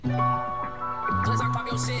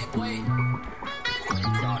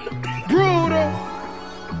Brutal.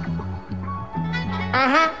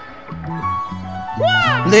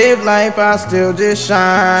 Live life, I still just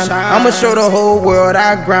shine. I'ma show the whole world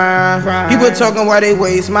I grind. People talking why they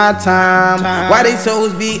waste my time, why they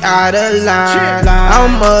souls be out of line.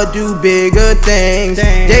 I'ma do bigger things,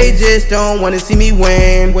 they just don't wanna see me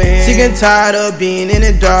win. Sick and tired of being in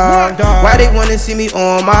the dark, why they wanna see me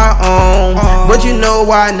on my own. But you know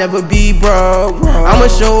I never be broke, I'ma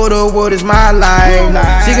show the world it's my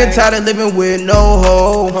life. Sick and tired of living with no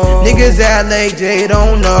hope. Niggas act like they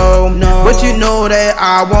don't know, but you know that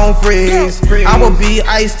I won't freeze. I will be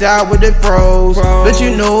iced out with the pros, but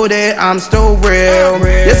you know that I'm still real.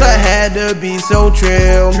 Yes, I had to be so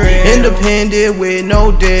trill, independent with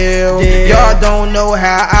no deal. Y'all don't know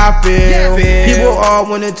how I feel. People all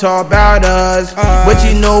wanna talk about us, but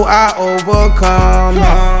you know I overcome.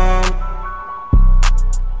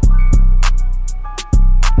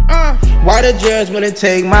 Why the judge wanna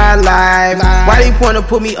take my life? Why they wanna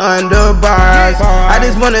put me under bars? I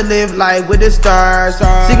just wanna live life with the stars.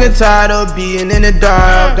 Sick and tired of being in the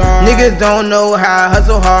dark. Niggas don't know how I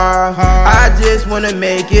hustle hard. I just wanna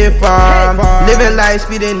make it far. Living life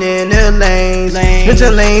speeding in the lanes,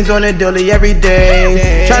 switching lanes on the daily every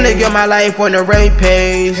day. Trying to get my life on the right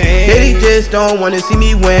page. They just don't wanna see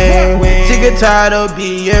me win. Sick and tired of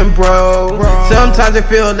being broke. Sometimes I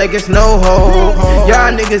feel like it's no hope.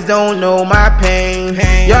 Y'all niggas don't know my pain.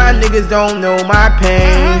 Y'all niggas don't know my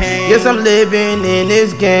pain. Yes, I'm living in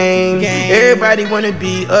this game. Everybody wanna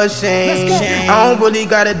be ashamed. I don't really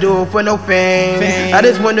gotta do it for no fame. I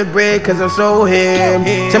just want the bread cause I'm so hip.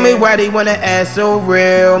 Tell me why they wanna act so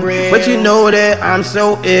real, but you know that I'm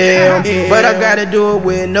so ill. But I gotta do it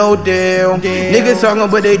with no deal. Niggas talking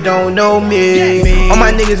but they don't know me. All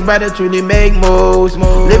my niggas about to truly make moves.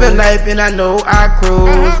 Living life and I know I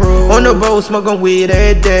cruise. On the road smoking weed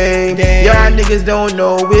every day. Y'all niggas don't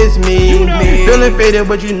know it's me. Feeling faded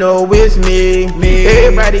but you know it's me.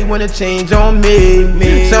 Everybody wanna change on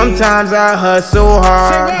me. Sometimes I hustle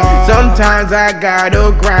hard, sometimes I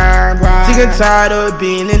gotta grind. Sick and tired of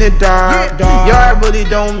being in the dark. Y'all really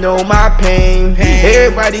don't know my pain.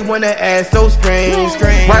 Everybody wanna act so strange.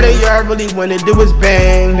 Why they y'all really wanna do is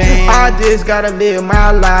bang. I just gotta live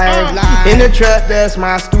my life in the trap, that's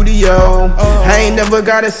my studio. I ain't never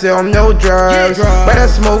gotta sell no drugs, but I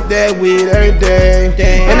smoke that weed every day,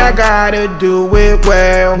 and I gotta do it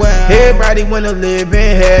well. Everybody wanna live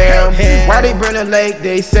in hell. Why they burning like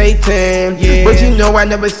they Satan? But you know I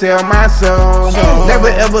never sell my soul. Never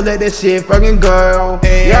ever let that shit fucking go.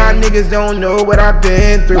 Y'all niggas don't know what I've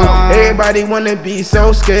been through. Everybody wanna be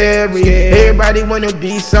so scary. Everybody wanna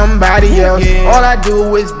be somebody else. All I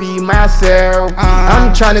do is be myself.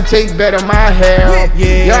 I'm trying to take better my health.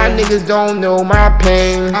 Y'all niggas don't know my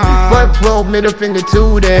pain. Fuck 12, middle finger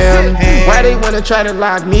to them. Why they wanna try to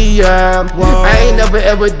lock me up? I ain't never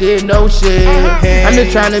ever did no shit. I'm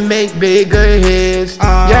just trying to make bigger hits.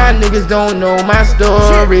 Y'all niggas don't know my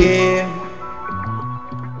story.